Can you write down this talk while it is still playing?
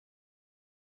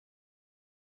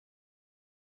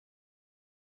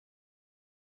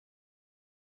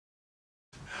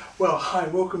Well, hi,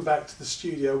 welcome back to the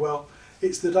studio. Well,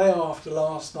 it's the day after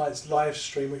last night's live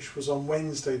stream, which was on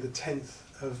Wednesday, the 10th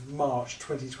of March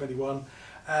 2021,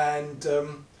 and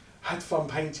had fun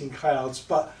painting clouds,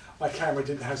 but my camera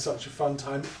didn't have such a fun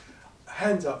time.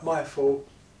 Hands up, my fault.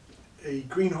 A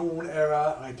greenhorn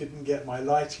error, I didn't get my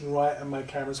lighting right, and my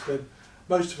camera spent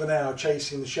most of an hour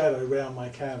chasing the shadow around my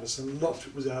canvas, and lots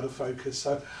of it was out of focus.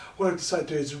 So what I decided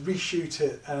to do is reshoot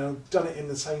it, and I've done it in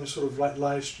the same sort of like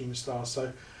live stream style.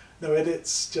 So no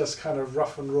edits, just kind of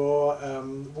rough and raw,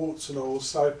 warts and all.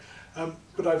 So,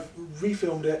 but I've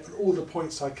refilmed it, and all the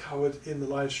points I covered in the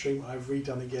live stream I've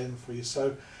redone again for you.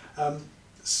 So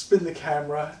spin the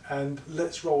camera and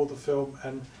let's roll the film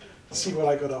and see what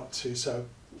I got up to. So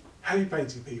how are you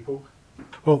painting, people?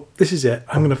 Well, this is it.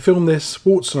 I'm going to film this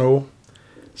warts and all,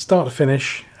 start to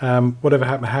finish. Whatever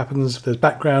happens. If there's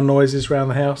background noises around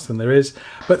the house, then there is.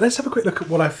 But let's have a quick look at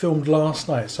what I filmed last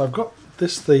night. So I've got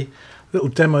the little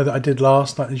demo that I did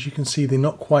last night. As you can see, the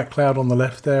not quite cloud on the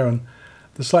left there and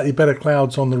the slightly better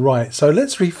clouds on the right. So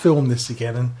let's refilm this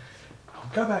again, and I'll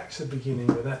go back to the beginning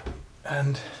with it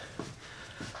and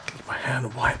get my hand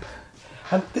and wipe.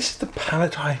 And this is the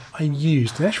palette I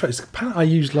used. In actual fact, it's the palette I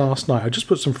used last night. I just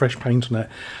put some fresh paint on it.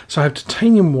 So I have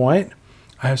titanium white,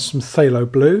 I have some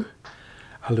phthalo blue,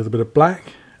 a little bit of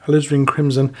black, alizarin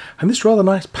crimson, and this rather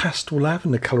nice pastel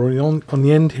lavender colour on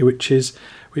the end here, which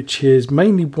is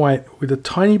mainly white with a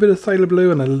tiny bit of phthalo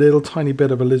blue and a little tiny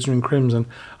bit of alizarin crimson.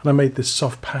 And I made this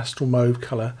soft pastel mauve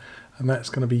colour, and that's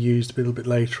going to be used a little bit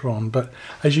later on. But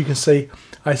as you can see,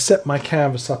 I set my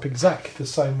canvas up exactly the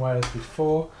same way as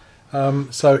before.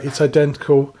 So it's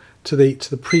identical to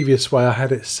the previous way I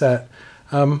had it set.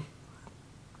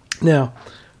 Now,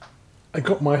 I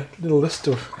got my little list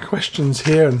of questions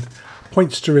here and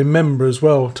points to remember as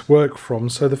well to work from.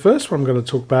 So the first one I'm going to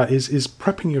talk about is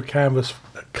prepping your canvas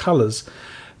colours.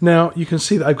 Now you can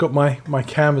see that I've got my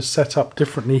canvas set up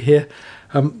differently here.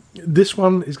 This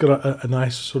one has got a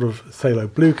nice sort of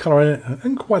phthalo blue colour in it,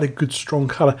 and quite a good strong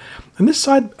colour. And this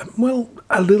side, well,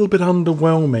 a little bit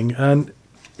underwhelming, and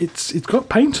it's got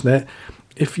paint on it.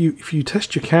 If you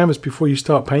test your canvas before you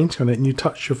start painting on it and you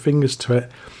touch your fingers to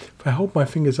it, if I hold my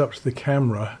fingers up to the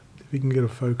camera, if you can get a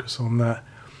focus on that,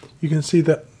 you can see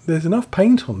that there's enough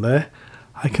paint on there.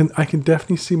 I can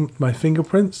definitely see my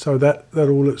fingerprints, so that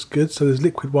all looks good. So there's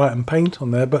liquid white and paint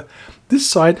on there, but this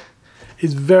side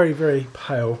is very, very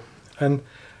pale, and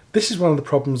this is one of the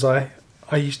problems I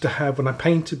used to have when I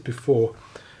painted before.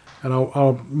 And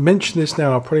I'll mention this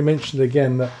now, I'll probably mention it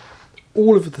again, that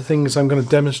all of the things I'm going to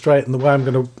demonstrate and the way I'm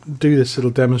going to do this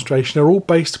little demonstration are all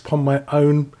based upon my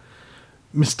own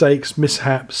mistakes,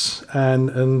 mishaps,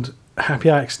 and happy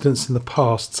accidents in the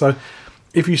past. So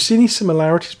if you see any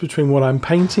similarities between what I'm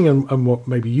painting and what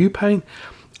maybe you paint,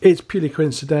 it's purely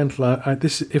coincidental.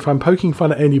 If I'm poking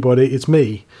fun at anybody, it's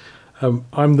me.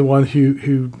 I'm the one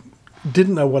who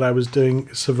didn't know what I was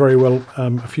doing so very well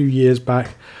a few years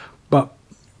back, but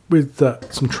with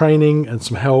some training and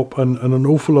some help and an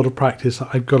awful lot of practice,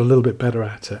 I've got a little bit better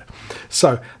at it.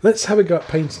 So let's have a go at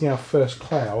painting our first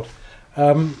cloud.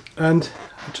 And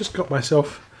I've just got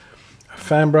myself a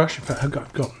fan brush. In fact, I've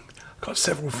got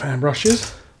several fan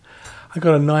brushes. I've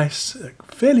got a nice,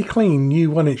 fairly clean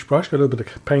new 1-inch brush, got a little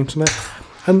bit of paint on it.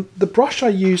 And the brush I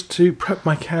used to prep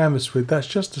my canvas with, that's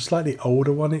just a slightly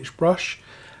older 1-inch brush.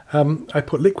 I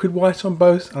put liquid white on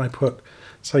both, and I put,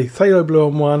 say, phthalo blue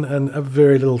on one and a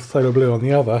very little phthalo blue on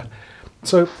the other.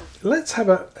 So let's have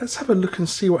a look and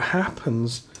see what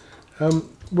happens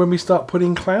when we start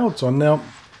putting clouds on. Now,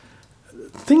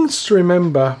 things to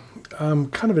remember,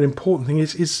 kind of an important thing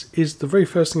is the very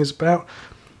first thing is about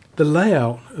the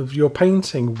layout of your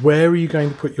painting. Where are you going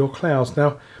to put your clouds?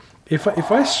 Now, if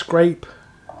I scrape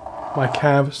my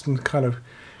canvas and kind of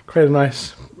create a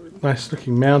nice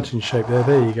looking mountain shape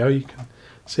there you go, you can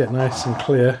see it nice and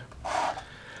clear.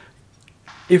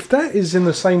 If that is in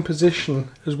the same position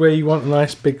as where you want a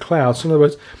nice big cloud, so in other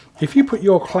words, if you put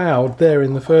your cloud there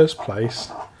in the first place,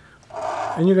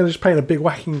 and you're going to just paint a big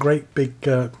whacking great big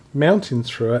mountain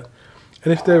through it,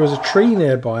 and if there was a tree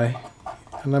nearby,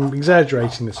 and I'm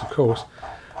exaggerating this of course,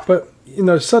 but you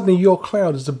know, suddenly your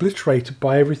cloud is obliterated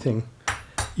by everything.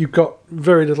 You've got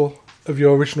very little of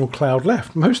your original cloud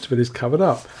left. Most of it is covered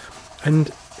up,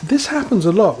 and this happens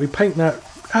a lot. We paint that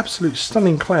absolute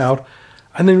stunning cloud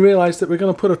and then realise that we're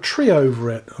going to put a tree over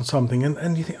it or something,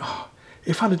 and you think, oh,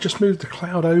 if I'd have just moved the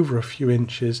cloud over a few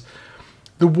inches.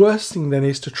 The worst thing then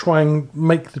is to try and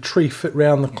make the tree fit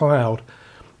round the cloud.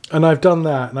 And I've done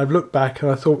that, and I've looked back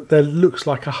and I thought there looks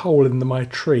like a hole in my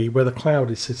tree where the cloud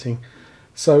is sitting.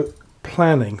 So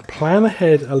plan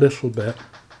ahead a little bit.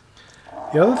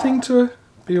 The other thing to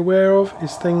be aware of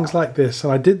is things like this.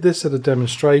 And I did this at a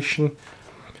demonstration.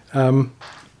 I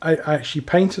actually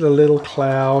painted a little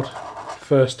cloud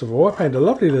first of all. I painted a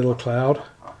lovely little cloud,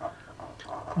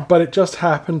 but it just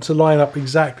happened to line up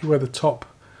exactly where the top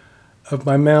of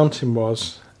my mountain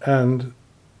was. And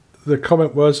the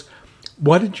comment was,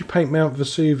 why did you paint Mount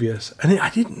Vesuvius? And I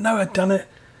didn't know I'd done it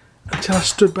until I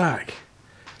stood back.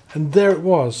 And there it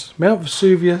was, Mount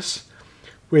Vesuvius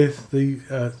with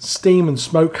the steam and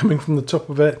smoke coming from the top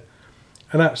of it.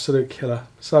 An absolute killer.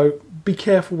 So be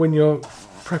careful when you're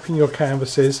prepping your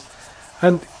canvases.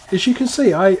 And as you can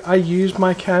see, I use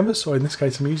my canvas, or in this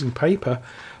case I'm using paper,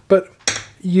 but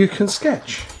you can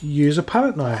sketch. Use a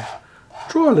palette knife.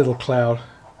 Draw a little cloud.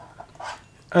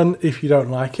 And if you don't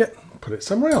like it, put it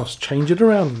somewhere else. Change it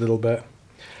around a little bit.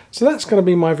 So that's going to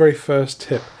be my very first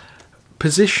tip.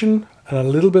 Position and a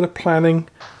little bit of planning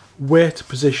where to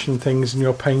position things in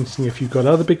your painting. If you've got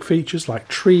other big features like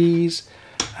trees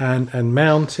and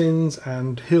mountains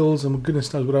and hills and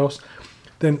goodness knows what else,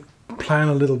 then plan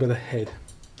a little bit ahead.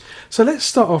 So let's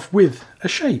start off with a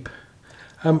shape.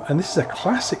 And this is a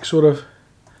classic sort of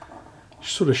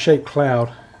shaped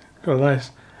cloud. Got a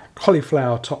nice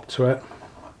cauliflower top to it.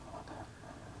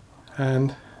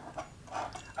 And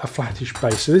a flattish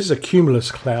base. So this is a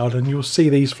cumulus cloud, and you'll see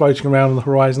these floating around on the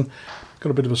horizon.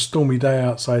 Got a bit of a stormy day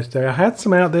outside today. I had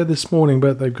some out there this morning,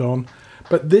 but they've gone.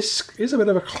 But this is a bit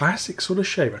of a classic sort of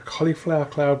shape, a cauliflower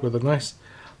cloud with a nice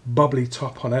bubbly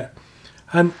top on it.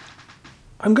 And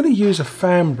I'm going to use a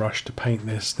fan brush to paint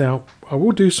this. Now, I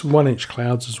will do some 1-inch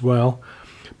clouds as well,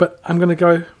 but I'm going to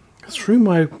go through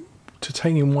my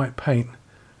titanium white paint,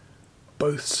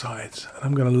 both sides, and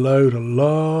I'm going to load a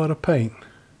lot of paint.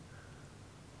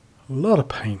 A lot of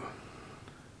paint.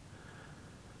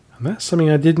 And that's something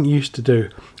I didn't used to do.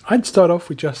 I'd start off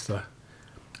with just a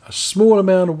small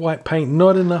amount of white paint,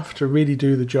 not enough to really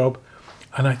do the job,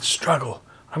 and I'd struggle,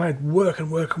 and I'd work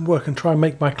and work and work and try and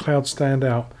make my cloud stand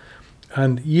out.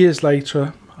 And years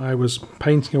later, I was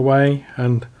painting away,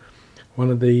 and one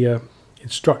of the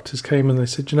instructors came and they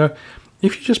said, you know,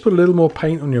 if you just put a little more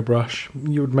paint on your brush,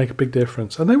 you would make a big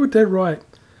difference. And they were dead right.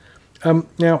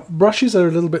 Now, brushes are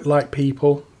a little bit like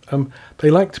people. They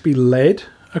like to be led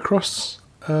across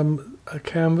a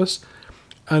canvas,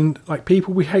 and like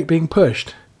people, we hate being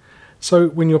pushed. So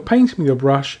when you're painting with your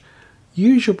brush,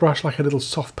 use your brush like a little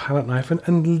soft palette knife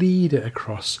and lead it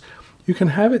across. You can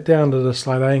have it down at a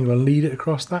slight angle and lead it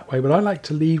across that way, but I like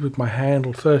to lead with my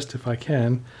handle first if I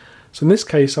can. So in this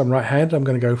case, I'm right-handed. I'm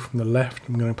going to go from the left.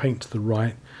 I'm going to paint to the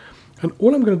right. And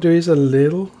all I'm going to do is a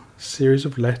little series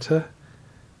of letter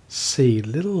C,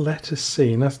 little letter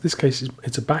C. And in this case,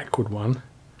 it's a backward one.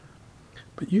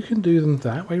 But you can do them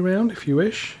that way round if you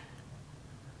wish.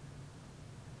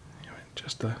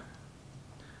 Just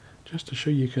to show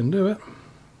you can do it.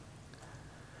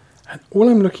 And all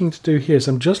I'm looking to do here is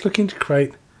I'm just looking to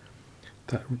create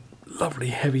that lovely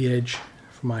heavy edge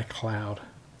for my cloud.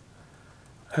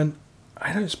 And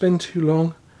I don't spend too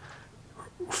long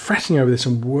fretting over this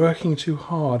and working too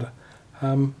hard.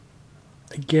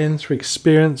 Again, through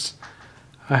experience,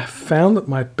 I have found that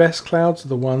my best clouds are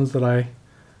the ones that I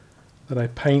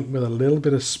paint with a little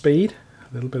bit of speed,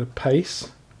 a little bit of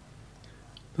pace,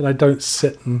 that I don't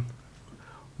sit and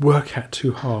work at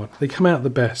too hard. They come out the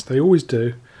best, they always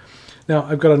do. Now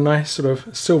I've got a nice sort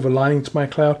of silver lining to my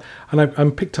cloud, and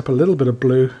I've picked up a little bit of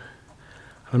blue.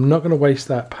 I'm not going to waste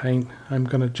that paint. I'm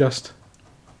going to just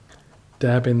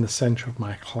dab in the center of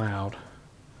my cloud.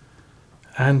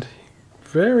 And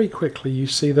very quickly you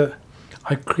see that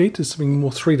I've created something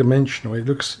more three-dimensional. It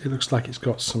looks like it's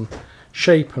got some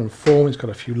shape and form. It's got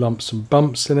a few lumps and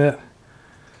bumps in it.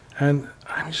 And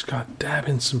I'm just going to dab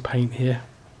in some paint here.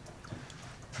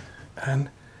 And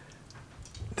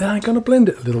then I'm going to blend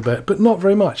it a little bit, but not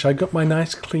very much. I got my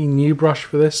nice clean new brush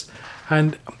for this,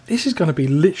 and this is going to be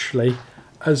literally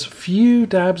as few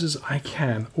dabs as I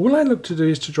can. All I look to do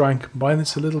is to try and combine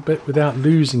this a little bit without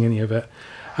losing any of it.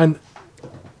 And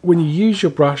when you use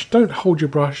your brush, don't hold your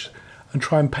brush and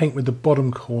try and paint with the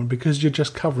bottom corner, because you're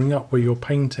just covering up where you're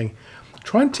painting.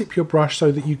 Try and tip your brush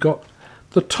so that you've got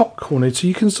the top corner so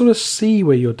you can sort of see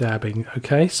where you're dabbing.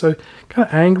 Okay, so kind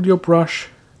of angle your brush,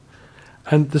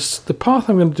 and the path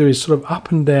I'm going to do is sort of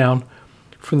up and down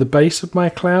from the base of my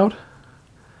cloud,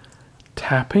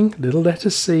 tapping little letter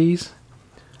C's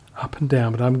up and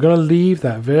down, but I'm going to leave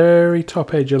that very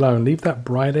top edge alone, leave that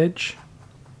bright edge.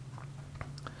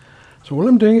 So all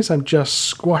I'm doing is I'm just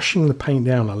squashing the paint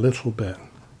down a little bit,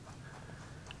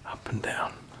 up and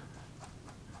down,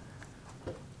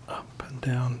 up and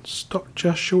down, stop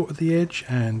just short of the edge,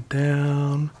 and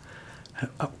down, and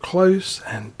up close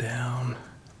and down.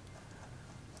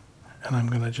 And I'm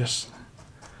going to just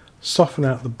soften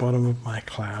out the bottom of my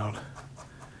cloud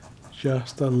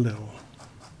just a little.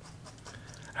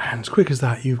 And as quick as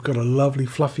that, you've got a lovely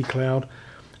fluffy cloud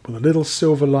with a little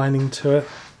silver lining to it.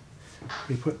 Let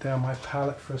me put down my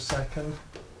palette for a second.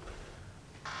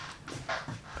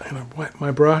 I'm going to wipe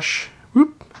my brush.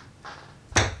 Whoop.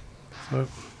 So,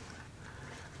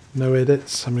 no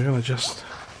edits. I'm going to just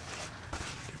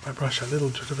give my brush a little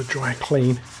bit of a dry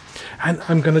clean. And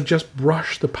I'm going to just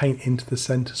brush the paint into the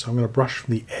center. So I'm going to brush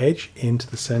from the edge into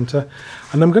the center.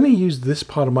 And I'm going to use this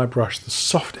part of my brush, the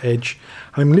soft edge.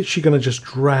 And I'm literally going to just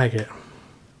drag it.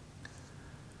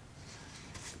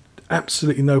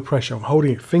 Absolutely no pressure. I'm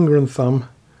holding it finger and thumb.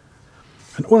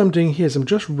 And all I'm doing here is I'm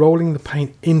just rolling the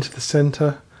paint into the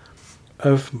center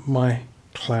of my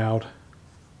cloud.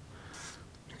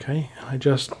 Okay, and I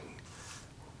just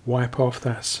wipe off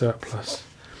that surplus.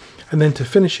 And then to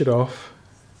finish it off,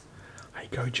 I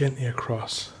go gently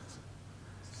across.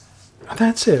 And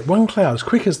that's it, one cloud, as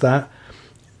quick as that.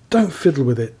 Don't fiddle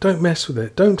with it, don't mess with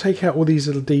it, don't take out all these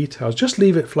little details, just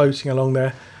leave it floating along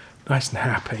there, nice and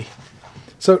happy.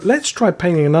 So let's try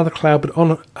painting another cloud, but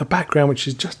on a background which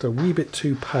is just a wee bit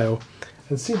too pale,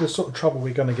 and see the sort of trouble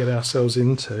we're going to get ourselves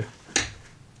into.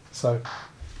 So,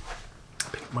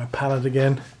 pick up my palette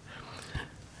again,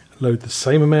 load the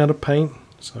same amount of paint,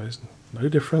 so there's no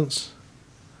difference.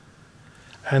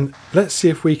 And let's see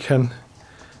if we can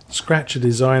scratch a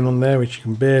design on there which you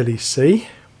can barely see.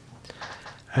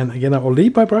 And again, I will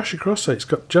lead my brush across so it's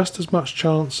got just as much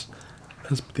chance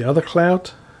as the other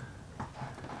cloud.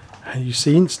 And you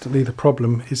see instantly the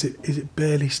problem is it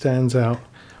barely stands out.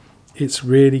 It's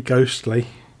really ghostly.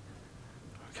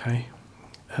 Okay,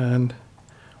 and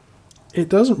it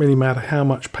doesn't really matter how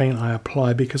much paint I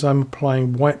apply because I'm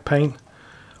applying white paint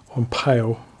on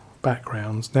pale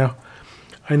backgrounds. Now,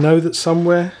 I know that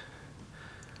somewhere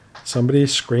somebody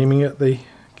is screaming at the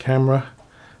camera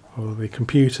or the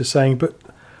computer saying, but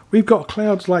we've got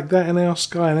clouds like that in our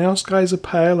sky, and our skies are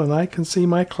pale and I can see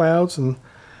my clouds, and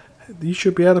you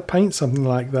should be able to paint something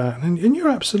like that. And you're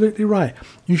absolutely right.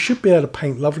 You should be able to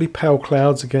paint lovely pale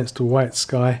clouds against a white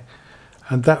sky,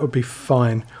 and that would be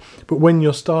fine. But when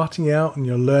you're starting out and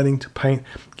you're learning to paint,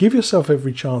 give yourself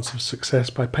every chance of success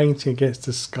by painting against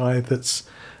a sky that's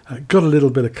got a little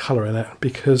bit of colour in it,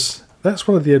 because that's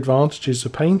one of the advantages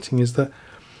of painting, is that,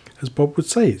 as Bob would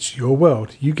say, it's your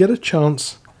world. You get a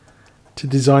chance to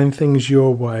design things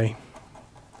your way.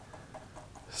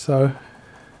 So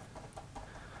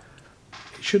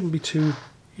it shouldn't be too,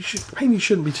 painting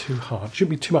shouldn't be too hard. It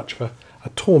shouldn't be too much of a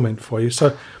torment for you.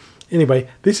 So anyway,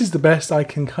 this is the best I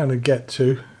can kind of get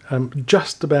to.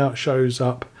 Just about shows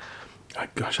up. Oh,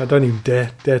 gosh, I don't even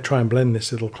dare try and blend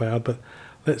this little cloud, but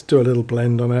let's do a little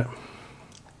blend on it.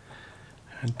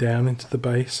 And down into the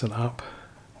base and up.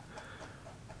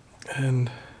 And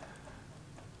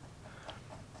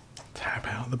tap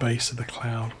out the base of the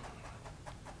cloud.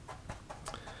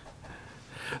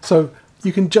 So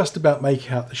you can just about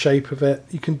make out the shape of it.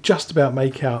 You can just about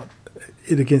make out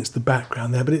it against the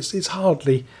background there, but it's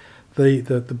hardly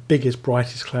the biggest,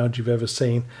 brightest cloud you've ever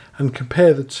seen. And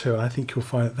compare the two, and I think you'll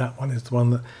find that one is the one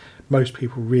that most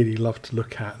people really love to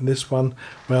look at. And this one,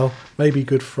 well, may be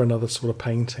good for another sort of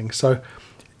painting. So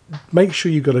make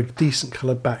sure you've got a decent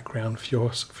coloured background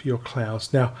for your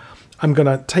clouds. Now, I'm going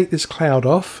to take this cloud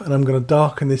off and I'm going to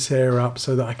darken this area up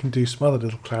so that I can do some other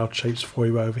little cloud shapes for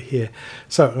you over here.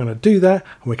 So I'm going to do that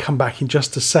and we'll come back in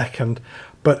just a second.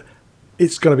 But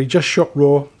it's going to be just shot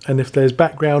raw, and if there's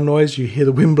background noise, you hear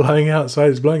the wind blowing outside,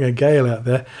 it's blowing a gale out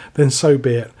there, then so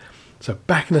be it. So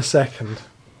back in a second.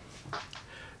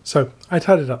 So I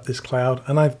tidied up this cloud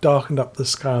and I've darkened up the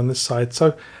sky on this side.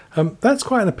 So that's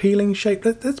quite an appealing shape.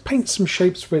 Let's paint some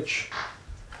shapes which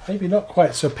maybe not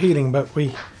quite so appealing, but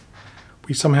we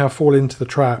somehow fall into the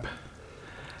trap.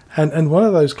 And one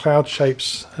of those cloud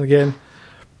shapes, and again,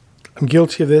 I'm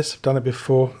guilty of this, I've done it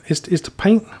before, is to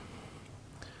paint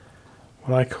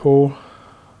what I call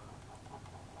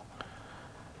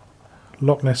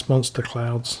Loch Ness Monster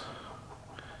clouds.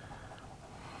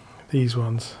 These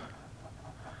ones.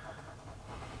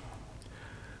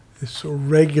 This sort of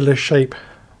regular shape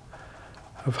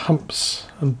of humps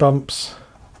and bumps,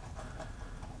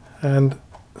 and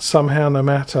somehow, no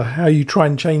matter how you try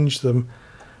and change them,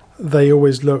 they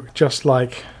always look just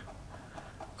like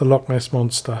the Loch Ness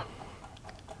Monster.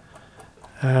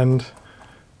 And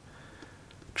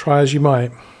try as you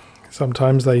might,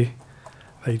 sometimes they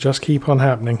just keep on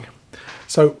happening.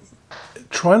 So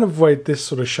try and avoid this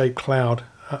sort of shaped cloud.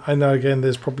 I know, again,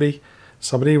 there's probably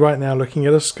somebody right now looking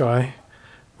at a sky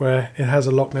where it has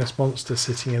a Loch Ness Monster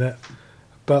sitting in it,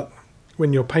 but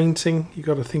when you're painting, you've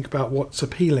got to think about what's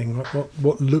appealing,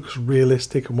 what looks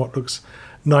realistic and what looks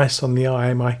nice on the eye.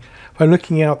 If I'm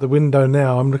looking out the window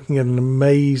now, I'm looking at an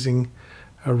amazing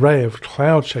array of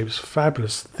cloud shapes,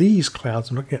 fabulous. These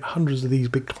clouds, I'm looking at hundreds of these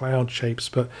big cloud shapes,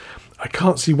 but I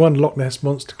can't see one Loch Ness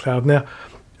Monster cloud. Now,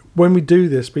 when we do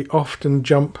this, we often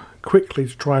jump quickly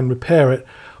to try and repair it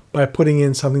by putting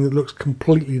in something that looks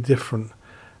completely different.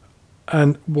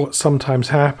 And what sometimes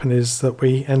happens is that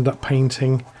we end up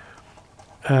painting,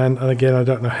 and again, I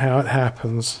don't know how it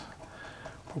happens,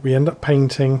 but we end up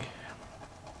painting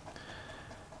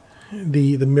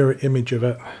the mirror image of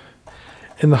it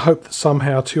in the hope that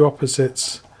somehow two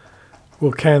opposites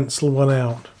will cancel one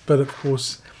out. But of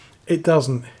course, it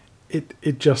doesn't.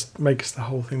 It just makes the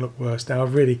whole thing look worse. Now, I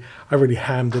really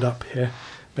hammed it up here.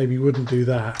 Maybe you wouldn't do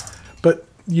that. But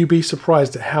you'd be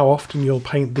surprised at how often you'll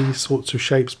paint these sorts of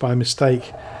shapes by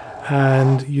mistake,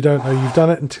 and you don't know you've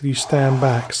done it until you stand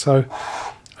back. So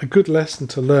a good lesson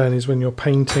to learn is when you're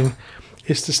painting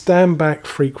is to stand back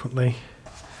frequently.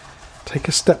 Take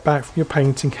a step back from your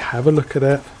painting, have a look at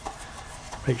it,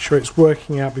 make sure it's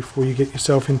working out before you get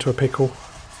yourself into a pickle.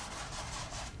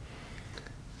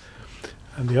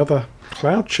 And the other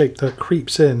cloud shape that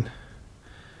creeps in,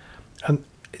 and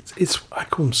it's I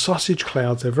call them sausage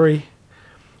clouds. They're very,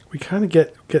 we kind of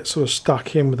get sort of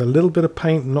stuck in with a little bit of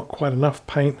paint and not quite enough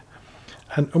paint,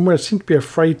 and we seem to be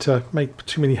afraid to make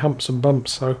too many humps and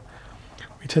bumps, so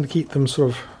we tend to keep them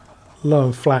sort of low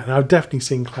and flat. And I've definitely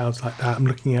seen clouds like that. I'm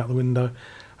looking out the window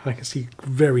and I can see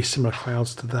very similar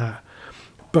clouds to that.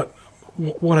 But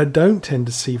what I don't tend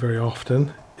to see very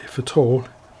often, if at all,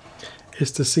 is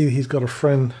to see that he's got a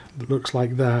friend that looks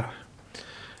like that,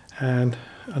 and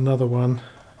another one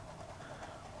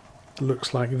that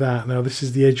looks like that. Now this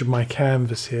is the edge of my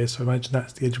canvas here, so imagine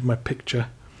that's the edge of my picture,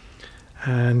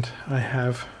 and I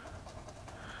have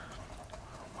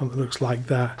one that looks like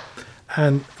that.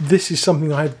 And this is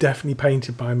something I've definitely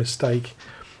painted by mistake,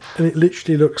 and it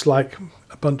literally looks like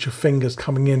a bunch of fingers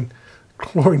coming in,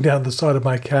 clawing down the side of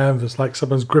my canvas, like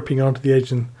someone's gripping onto the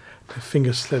edge and their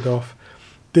fingers slid off.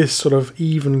 This sort of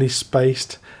evenly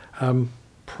spaced,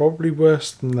 probably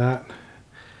worse than that,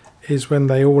 is when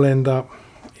they all end up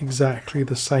exactly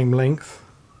the same length.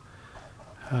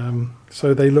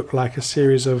 So they look like a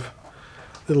series of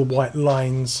little white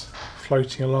lines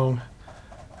floating along.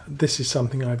 This is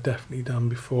something I've definitely done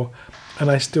before,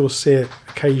 and I still see it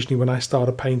occasionally when I start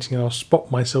a painting, and I'll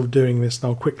spot myself doing this and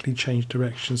I'll quickly change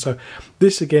direction. So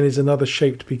this again is another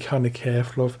shape to be kind of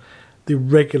careful of. The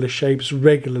regular shapes,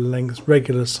 regular lengths,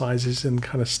 regular sizes, and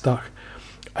kind of stuck.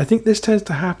 I think this tends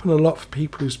to happen a lot for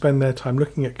people who spend their time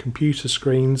looking at computer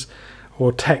screens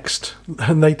or text,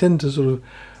 and they tend to sort of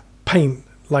paint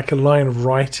like a line of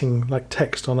writing, like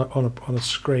text on a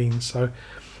screen. So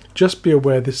just be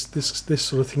aware this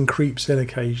sort of thing creeps in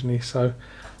occasionally. So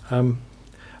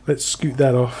let's scoot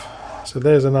that off. So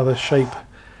there's another shape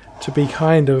to be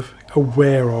kind of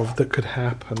aware of that could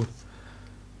happen.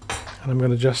 And I'm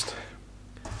going to just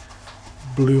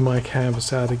blue my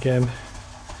canvas out again.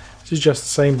 This is just the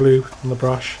same blue on the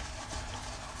brush.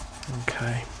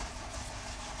 Okay.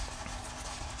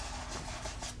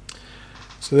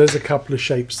 So there's a couple of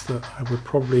shapes that I would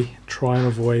probably try and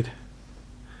avoid.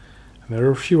 And there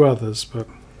are a few others, but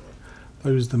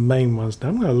those are the main ones. Now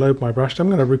I'm going to load my brush. I'm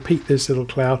going to repeat this little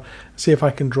cloud and see if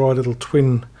I can draw a little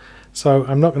twin. So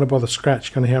I'm not going to bother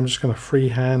scratching on here. I'm just going to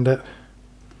freehand it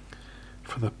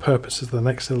for the purposes of the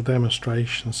next little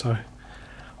demonstration. So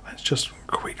let's just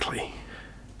quickly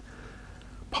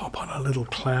pop on a little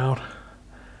cloud,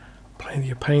 plenty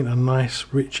of paint, a nice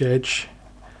rich edge,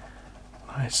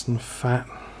 nice and fat,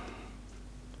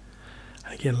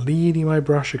 and again leading my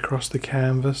brush across the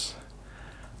canvas.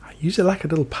 I use it like a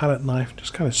little palette knife,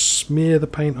 just kind of smear the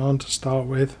paint on to start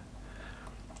with.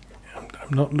 I'm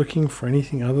not looking for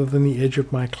anything other than the edge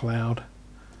of my cloud.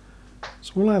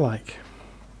 That's all I like.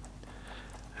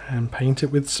 And paint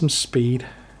it with some speed.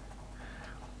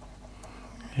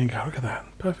 There you go, look at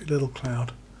that, perfect little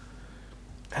cloud.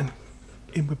 And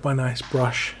in with my nice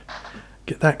brush,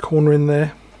 get that corner in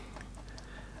there,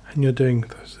 and you're doing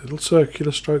those little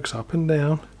circular strokes up and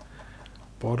down,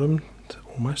 bottom to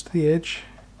almost to the edge.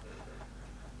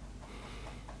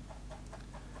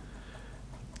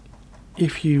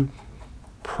 If you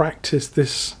practice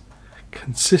this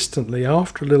consistently,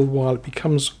 after a little while it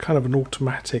becomes kind of an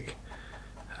automatic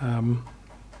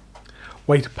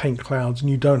way to paint clouds, and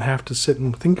you don't have to sit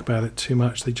and think about it too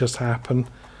much, they just happen.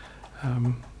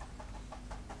 I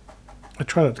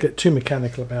try not to get too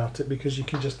mechanical about it because you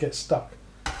can just get stuck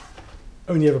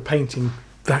only ever painting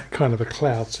that kind of a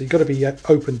cloud, so you've got to be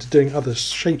open to doing other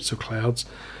shapes of clouds,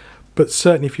 but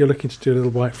certainly if you're looking to do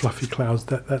little white fluffy clouds,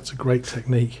 that's a great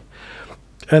technique.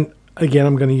 And again,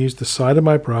 I'm going to use the side of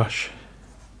my brush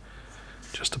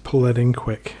just to pull that in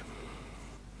quick.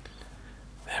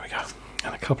 There we go.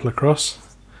 And a couple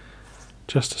across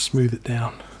just to smooth it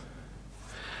down.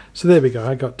 So there we go,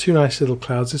 I got two nice little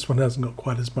clouds. This one hasn't got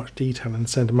quite as much detail in the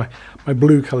centre. My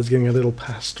blue colour is getting a little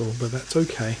pastel, but that's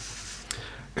okay.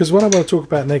 Because what I want to talk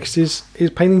about next is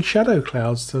painting shadow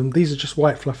clouds. And these are just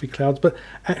white fluffy clouds, but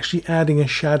actually adding a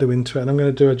shadow into it. And I'm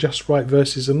going to do a just right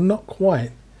versus a not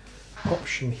quite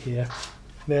option here.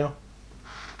 Now,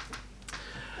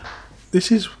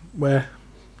 this is where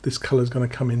this colour is going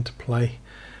to come into play,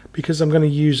 because I'm going to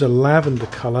use a lavender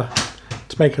colour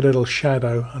to make a little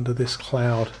shadow under this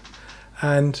cloud.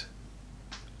 And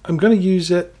I'm going to use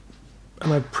it,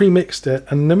 and I've pre-mixed it,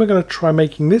 and then we're going to try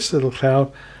making this little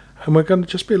cloud, and we're going to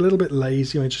just be a little bit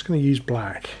lazy, and we're just going to use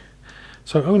black.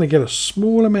 So I'm going to get a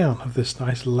small amount of this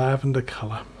nice lavender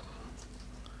colour,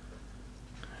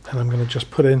 and I'm going to just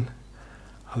put in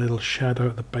a little shadow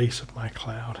at the base of my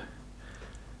cloud.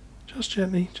 Just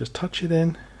gently, just touch it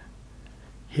in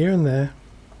here and there.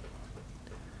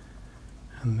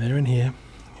 And there and here.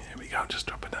 Here we go, just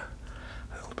dropping a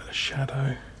little bit of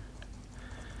shadow.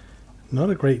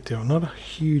 Not a great deal, not a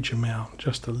huge amount,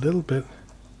 just a little bit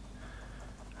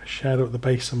of shadow at the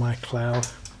base of my cloud.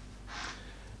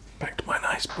 Back to my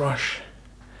nice brush.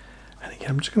 And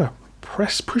again, I'm just going to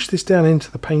push this down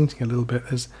into the painting a little bit.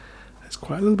 There's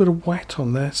quite a little bit of white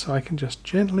on there, so I can just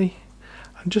gently,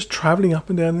 I'm just travelling up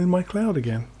and down in my cloud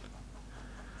again.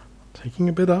 Taking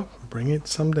a bit up, bringing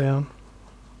some down.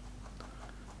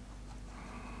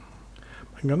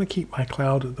 I'm going to keep my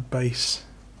cloud at the base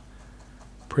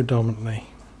predominantly,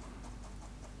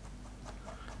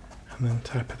 and then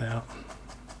tap it out.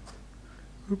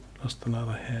 Oop, lost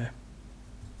another hair.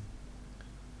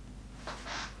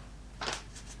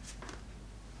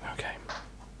 Okay.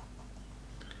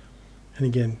 And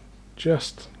again,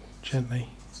 just gently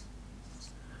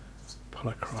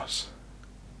pull across.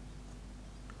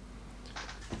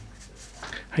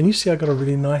 And you see I got a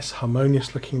really nice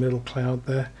harmonious looking little cloud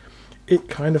there. It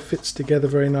kind of fits together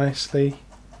very nicely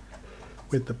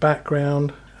with the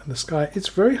background and the sky. It's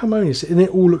very harmonious, and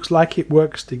it all looks like it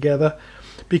works together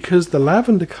because the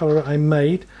lavender colour I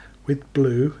made with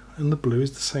blue, and the blue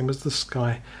is the same as the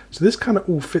sky. So this kind of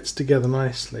all fits together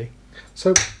nicely.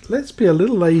 So let's be a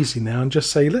little lazy now and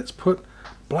just say let's put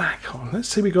black on. Let's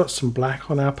say we got some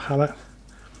black on our palette.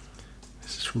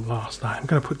 This is from last night. I'm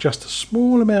going to put just a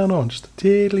small amount on, just a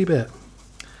tiddly bit.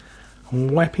 I'm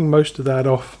wiping most of that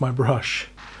off my brush,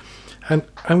 and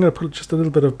I'm going to put just a little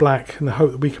bit of black in the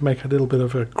hope that we can make a little bit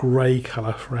of a grey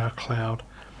colour for our cloud.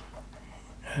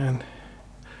 And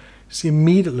see,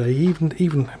 immediately,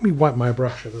 even let me wipe my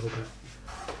brush a little bit.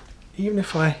 Even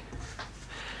if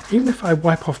I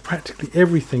wipe off practically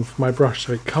everything from my brush,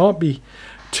 so it can't be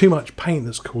too much paint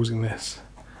that's causing this,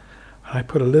 and I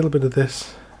put a little bit of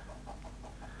this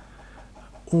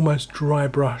almost dry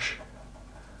brush.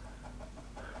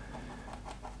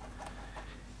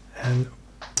 And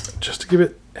just to give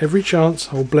it every chance,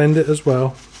 I'll blend it as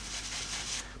well.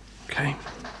 Okay.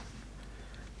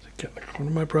 So get the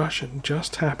corner of my brush and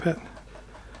just tap it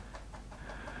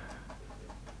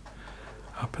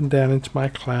up and down into my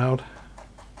cloud.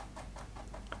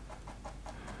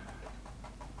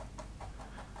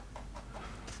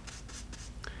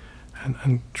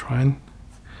 And try and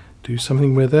do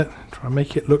something with it. Try and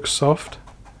make it look soft.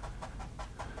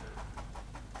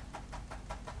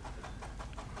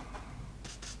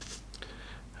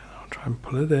 And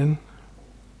pull it in.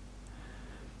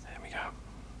 There we go.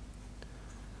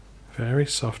 Very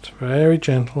soft, very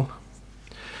gentle.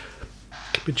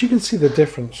 But you can see the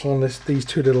difference on these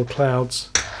two little clouds.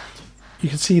 You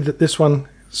can see that this one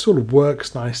sort of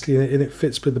works nicely and it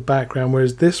fits with the background,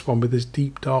 whereas this one with this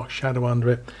deep dark shadow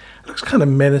under it looks kind of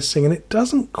menacing, and it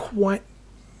doesn't quite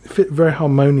fit very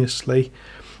harmoniously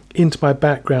into my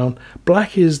background.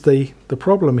 Black is the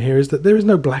problem here, is that there is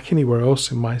no black anywhere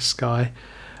else in my sky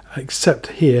except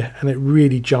here, and it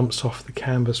really jumps off the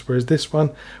canvas, whereas this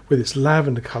one with its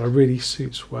lavender colour really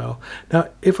suits well. Now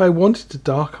if I wanted to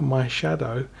darken my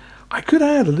shadow, I could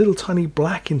add a little tiny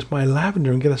black into my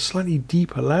lavender and get a slightly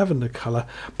deeper lavender colour,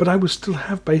 but I would still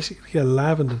have basically a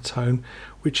lavender tone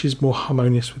which is more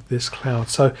harmonious with this cloud.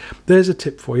 So there's a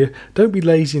tip for you. Don't be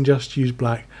lazy and just use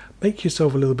black. Make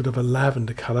yourself a little bit of a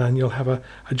lavender colour and you'll have a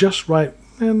just right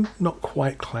and not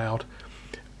quite cloud.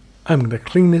 I'm going to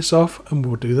clean this off and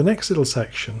we'll do the next little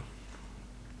section.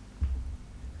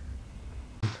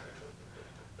 There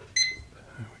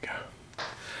we go.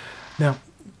 Now,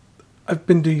 I've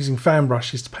been using fan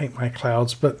brushes to paint my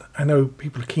clouds, but I know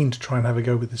people are keen to try and have a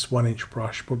go with this 1-inch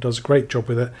brush. Bob does a great job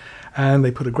with it, and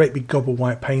they put a great big gob of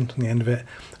white paint on the end of it,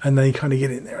 and then you kind of get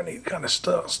in there and it kind of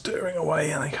starts stirring away,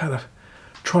 and they kind of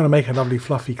trying to make a lovely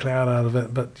fluffy cloud out of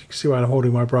it. But you can see why I'm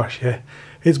holding my brush here.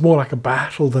 It's more like a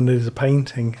battle than it is a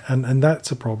painting, and that's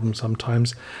a problem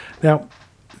sometimes. Now,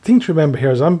 the thing to remember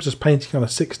here is I'm just painting on a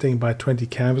 16 by 20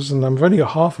 canvas, and I've only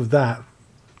got half of that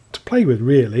to play with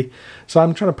really, so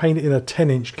I'm trying to paint it in a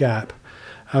 10-inch gap.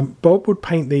 Bob would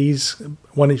paint these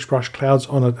 1-inch brush clouds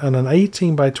on an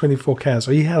 18 by 24 canvas,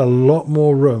 so he had a lot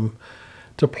more room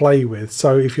to play with.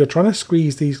 So if you're trying to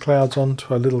squeeze these clouds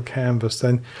onto a little canvas,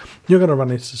 then you're going to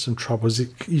run into some troubles.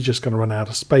 You're just going to run out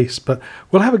of space, but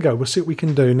we'll have a go. We'll see what we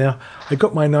can do. Now, I've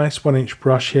got my nice 1-inch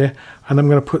brush here, and I'm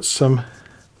going to put a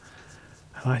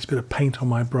nice bit of paint on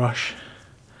my brush,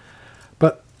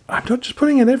 but I'm not just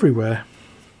putting it everywhere.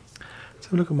 Let's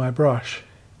have a look at my brush.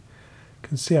 You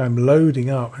can see I'm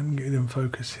loading up, and get it in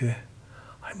focus here.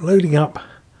 I'm loading up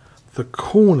the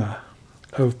corner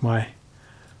of my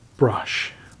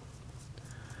brush.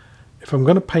 If I'm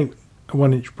going to paint a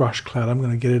 1-inch brush cloud, I'm going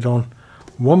to get it on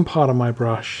one part of my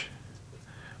brush,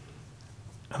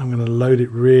 and I'm going to load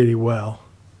it really well.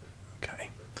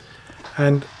 Okay.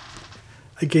 And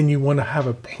again, you want to have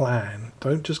a plan.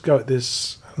 Don't just go at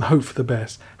this and hope for the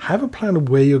best. Have a plan of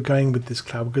where you're going with this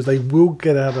cloud, because they will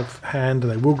get out of hand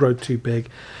and they will grow too big.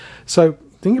 So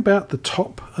think about the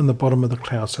top and the bottom of the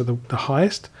cloud. So the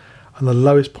highest and the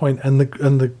lowest point, and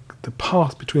the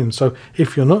path between them. So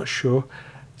if you're not sure,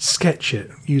 sketch it.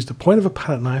 Use the point of a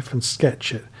palette knife and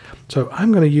sketch it. So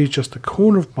I'm going to use just the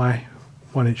corner of my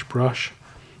 1-inch brush,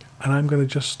 and I'm going to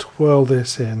just twirl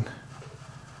this in.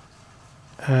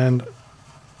 And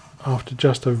after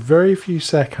just a very few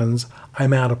seconds,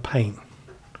 I'm out of paint.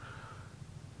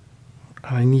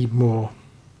 And I need more.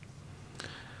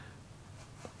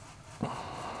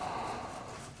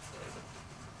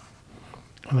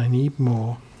 And I need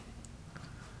more.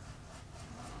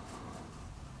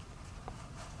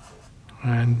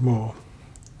 And more.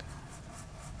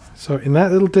 So in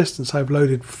that little distance, I've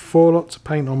loaded 4 lots of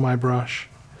paint on my brush,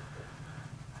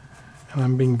 and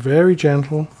I'm being very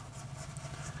gentle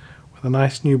with a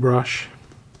nice new brush,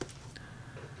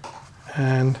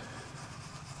 and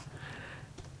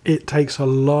it takes a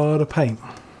lot of paint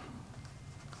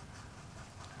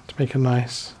to make a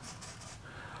nice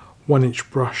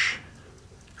 1-inch brush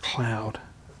cloud.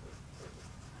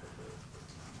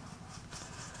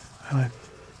 And I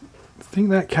think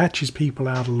that catches people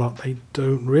out a lot. They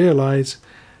don't realize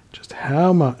just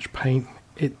how much paint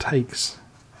it takes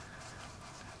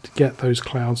to get those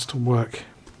clouds to work.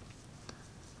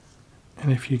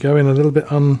 And if you go in a little bit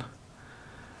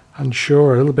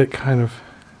unsure, a little bit kind of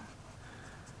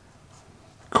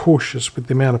cautious with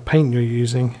the amount of paint you're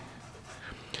using,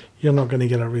 you're not going to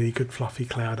get a really good fluffy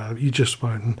cloud out of it. You just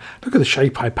won't. And look at the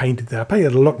shape I painted there. I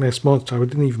painted a Loch Ness monster. I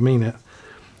didn't even mean it.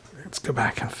 Let's go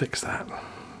back and fix that.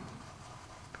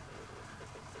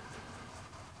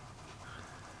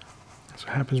 That's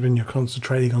what happens when you're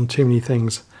concentrating on too many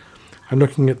things. I'm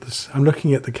looking at this. I'm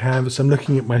looking at the canvas. I'm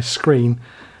looking at my screen,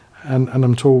 and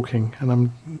I'm talking, and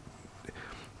I'm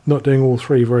not doing all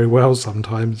three very well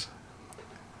sometimes.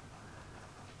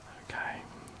 Okay,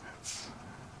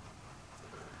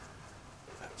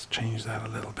 let's change that a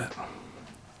little bit.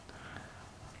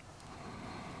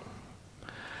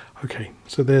 Okay,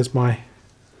 so there's my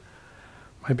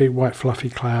big white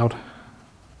fluffy cloud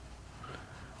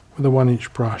with a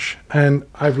 1-inch brush, and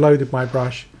I've loaded my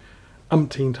brush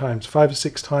umpteen times, 5 or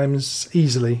 6 times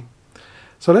easily.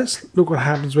 So let's look what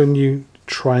happens when you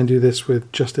try and do this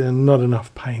with just not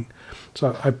enough paint.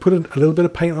 So I put a little bit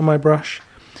of paint on my brush,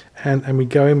 and we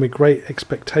go in with great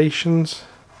expectations,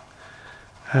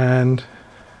 and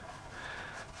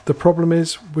the problem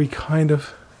is we kind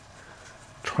of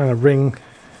trying to wring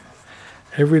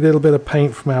every little bit of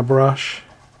paint from our brush,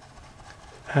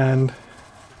 and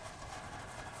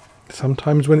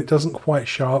sometimes when it doesn't quite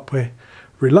show up, we're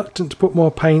reluctant to put more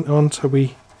paint on, so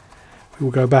we will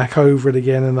go back over it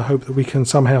again in the hope that we can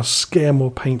somehow scare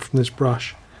more paint from this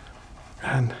brush.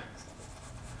 And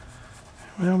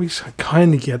well, we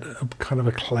kind of get a kind of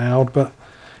a cloud, but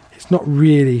it's not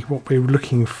really what we're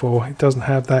looking for. It doesn't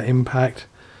have that impact,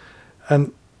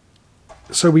 and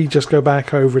so we just go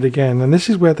back over it again. And this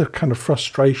is where the kind of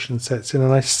frustration sets in,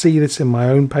 and I see this in my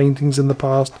own paintings in the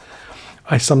past.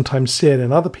 I sometimes see it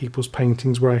in other people's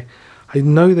paintings where I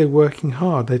know they're working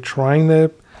hard. They're trying their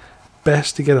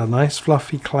best to get a nice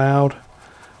fluffy cloud,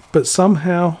 but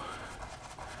somehow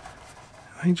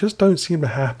they just don't seem to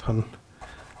happen,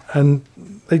 and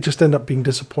they just end up being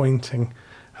disappointing.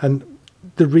 And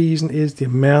the reason is the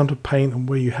amount of paint and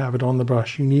where you have it on the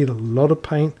brush. You need a lot of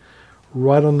paint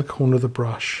right on the corner of the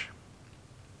brush.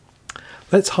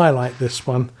 Let's highlight this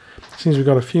one. Since we've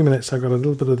got a few minutes, I've got a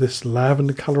little bit of this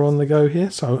lavender colour on the go here.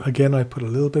 So again, I put a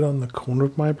little bit on the corner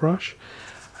of my brush.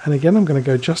 And again, I'm going to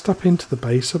go just up into the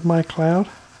base of my cloud.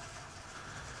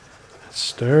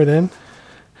 Stir it in.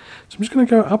 So I'm just going to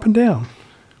go up and down.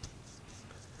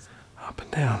 Up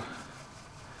and down.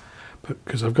 But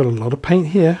because I've got a lot of paint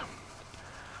here,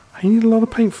 I need a lot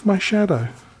of paint for my shadow.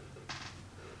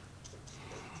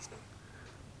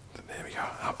 There we go,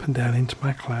 up and down into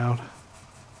my cloud.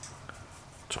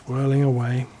 Twirling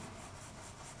away.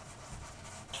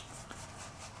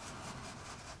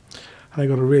 And I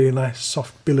got a really nice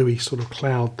soft billowy sort of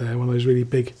cloud there, one of those really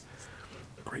big,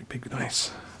 great big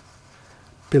nice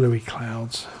billowy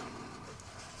clouds.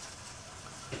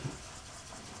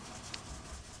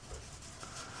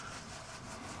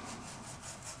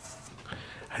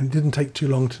 And it didn't take too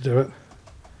long to do it.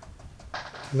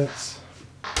 Let's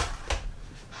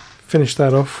finish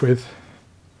that off with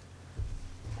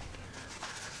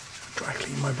dry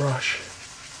clean my brush.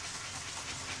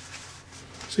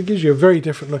 So it gives you a very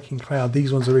different looking cloud.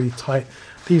 These ones are really tight.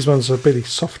 These ones are really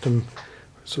soft and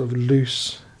sort of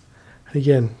loose. And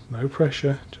again, no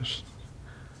pressure. Just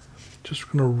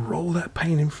going to roll that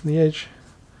paint in from the edge.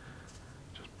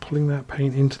 Just pulling that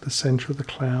paint into the center of the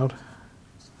cloud.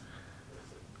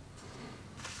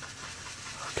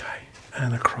 Okay,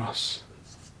 and across.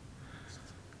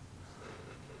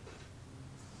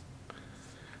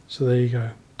 So there you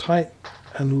go. Tight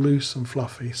and loose and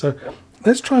fluffy. So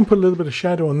let's try and put a little bit of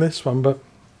shadow on this one, but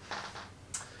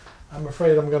I'm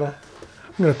afraid I'm gonna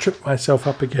trip myself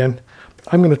up again.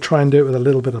 I'm gonna try and do it with a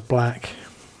little bit of black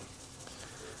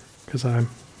because I'm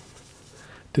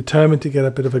determined to get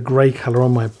a bit of a grey colour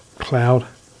on my cloud,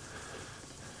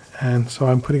 and so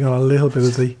I'm putting on a little bit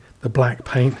of the black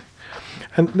paint,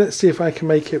 and let's see if I can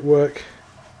make it work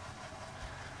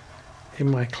in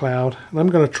my cloud. And I'm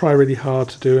going to try really hard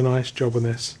to do a nice job on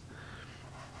this.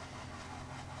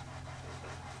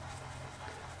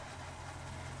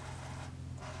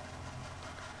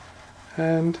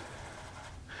 And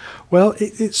well,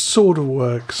 it sort of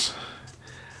works,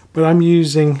 but I'm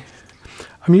using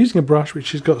a brush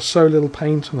which has got so little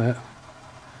paint on it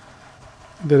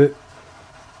that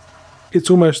it's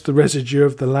almost the residue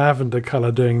of the lavender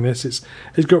colour doing this. It's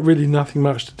got really nothing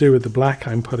much to do with the black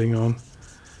I'm putting on.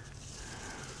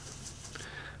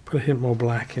 Put a hint more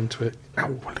black into it.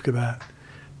 Oh, look at that.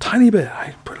 Tiny bit.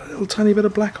 I put a little tiny bit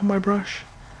of black on my brush.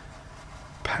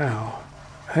 Pow.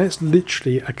 And it's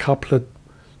literally a couple of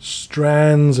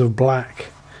strands of black.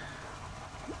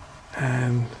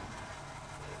 And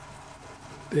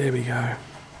there we go.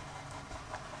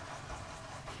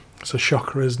 It's a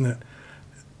shocker, isn't it?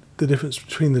 The difference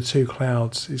between the two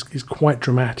clouds is quite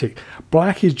dramatic.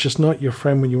 Black is just not your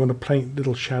friend when you want to paint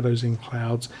little shadows in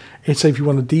clouds. It's if you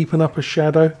want to deepen up a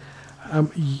shadow,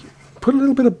 put a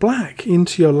little bit of black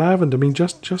into your lavender. I mean,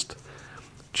 just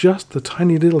the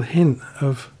tiny little hint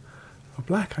of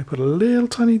black. I put a little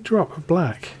tiny drop of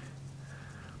black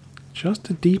just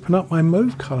to deepen up my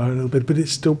mauve colour a little bit, but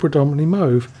it's still predominantly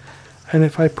mauve. And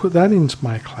if I put that into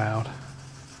my cloud,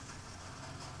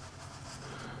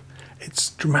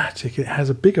 it's dramatic, it has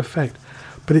a big effect,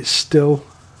 but it's still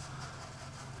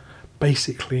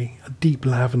basically a deep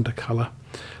lavender colour.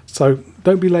 So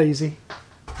don't be lazy,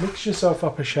 mix yourself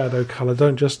up a shadow colour,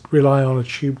 don't just rely on a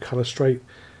tube colour straight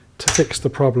to fix the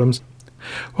problems.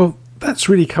 Well, that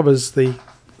really covers the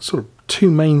sort of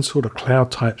two main sort of cloud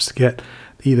types to get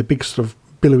the big sort of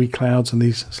billowy clouds and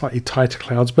these slightly tighter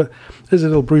clouds, but there's a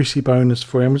little Brucey bonus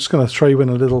for you. I'm just going to throw you in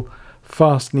a little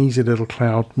fast and easy little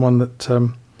cloud, one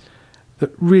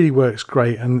that really works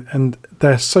great, and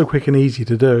they're so quick and easy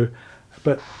to do,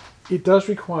 but it does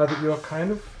require that you're kind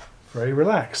of very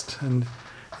relaxed, and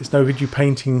it's no good you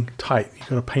painting tight, you've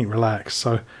got to paint relaxed.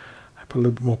 So I put a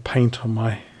little bit more paint on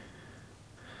my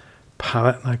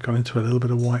palette, and I've gone into a little bit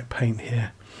of white paint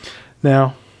here.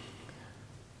 Now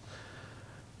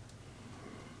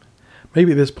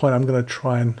maybe at this point I'm going to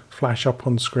try and flash up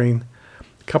on screen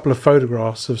a couple of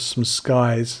photographs of some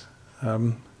skies.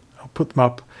 I'll put them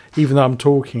up even though I'm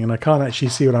talking, and I can't actually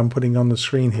see what I'm putting on the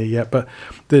screen here yet, but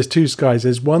there's two skies.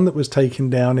 There's one that was taken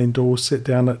down in Dorset,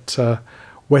 down at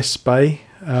West Bay,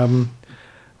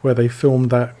 where they filmed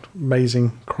that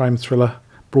amazing crime thriller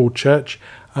Broadchurch,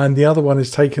 and the other one is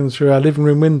taken through our living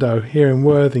room window here in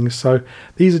Worthing. So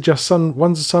these are just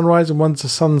one's a sunrise and one's a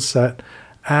sunset,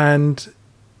 and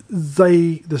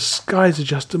the skies are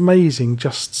just amazing,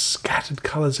 just scattered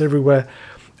colours everywhere,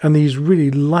 and these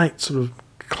really light sort of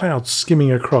clouds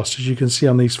skimming across, as you can see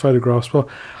on these photographs. Well,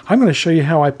 I'm going to show you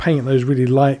how I paint those really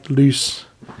light, loose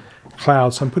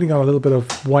clouds. So I'm putting on a little bit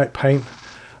of white paint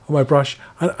on my brush,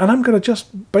 and I'm going to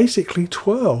just basically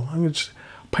twirl. I'm going to just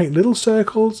paint little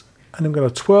circles, and I'm going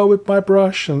to twirl with my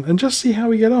brush and just see how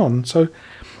we get on. So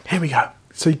here we go.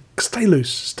 So stay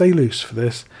loose for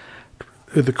this.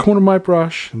 With the corner of my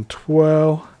brush and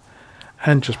twirl,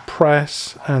 and just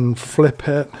press and flip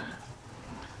it,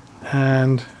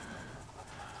 and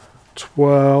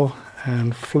twirl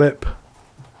and flip.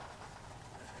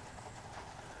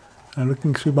 I'm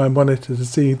looking through my monitor to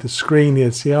see the screen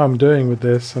here, see how I'm doing with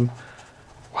this, and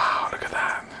wow, look at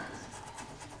that.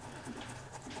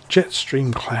 Jet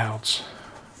stream clouds.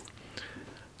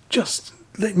 Just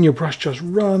letting your brush just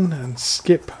run and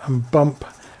skip and bump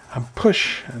and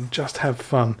push and just have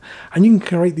fun. And you can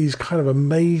create these kind of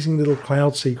amazing little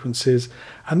cloud sequences,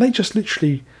 and they just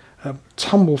literally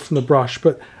tumble from the brush,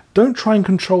 but don't try and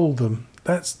control them.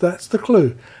 That's the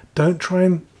clue. Don't try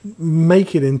and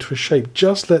make it into a shape.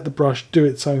 Just let the brush do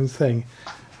its own thing.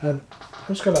 And I'm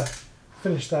just going to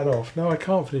finish that off. No, I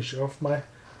can't finish it off.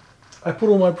 I put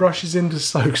all my brushes in to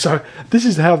soak, so this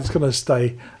is how it's going to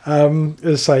stay. As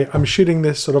I say, I'm shooting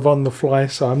this sort of on the fly,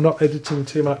 so I'm not editing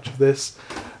too much of this.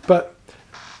 But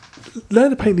learn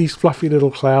to paint these fluffy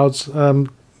little clouds.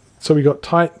 So we got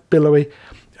tight, billowy,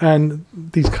 and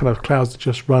these kind of clouds that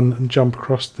just run and jump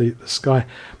across the sky.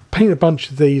 Paint a bunch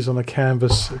of these on a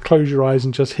canvas, close your eyes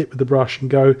and just hit with the brush and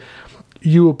go.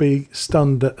 You will be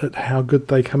stunned at how good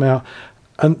they come out.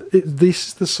 And this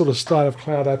is the sort of style of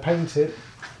cloud I painted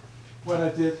when I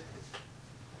did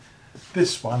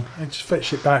this one. I just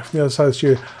fetched it back from the other side of the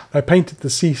studio. I painted the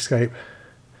seascape.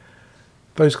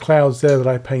 Those clouds there that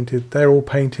I painted, they're all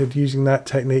painted using that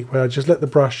technique where I just let the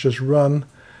brush just run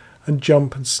and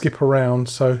jump and skip around.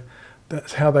 So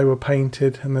that's how they were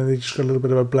painted, and then they just got a little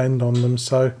bit of a blend on them.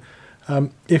 So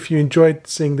if you enjoyed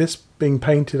seeing this being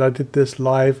painted, I did this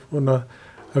live on a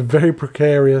very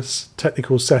precarious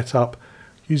technical setup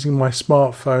using my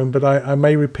smartphone, but I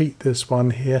may repeat this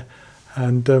one here,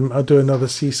 and I'll do another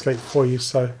seascape for you.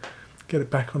 So get it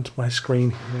back onto my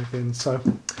screen here again. So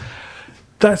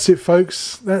that's it,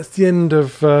 folks. That's the end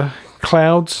of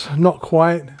clouds. Not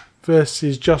quite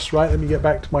versus just right. Let me get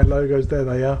back to my logos. There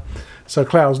they are. So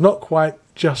clouds, not quite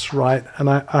just right. And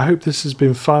I hope this has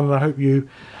been fun. And I hope you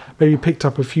maybe picked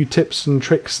up a few tips and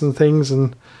tricks and things,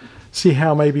 and see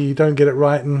how maybe you don't get it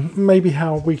right, and maybe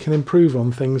how we can improve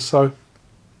on things. So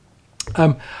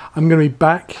I'm going to be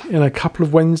back in a couple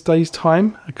of Wednesdays'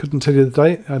 time. I couldn't tell you the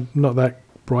date. I'm not that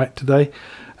bright today.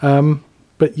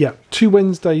 But yeah, 2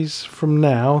 Wednesdays from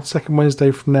now, second Wednesday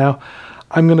from now,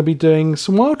 I'm going to be doing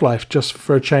some wildlife just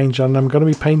for a change, and I'm going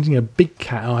to be painting a big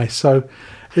cat eye. So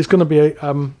it's going to be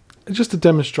just a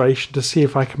demonstration to see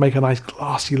if I can make a nice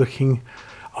glassy looking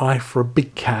eye for a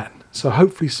big cat. So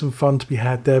hopefully some fun to be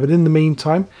had there. But in the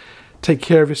meantime, take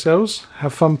care of yourselves,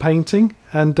 have fun painting,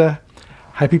 and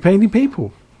happy painting,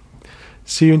 people.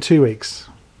 See you in 2 weeks.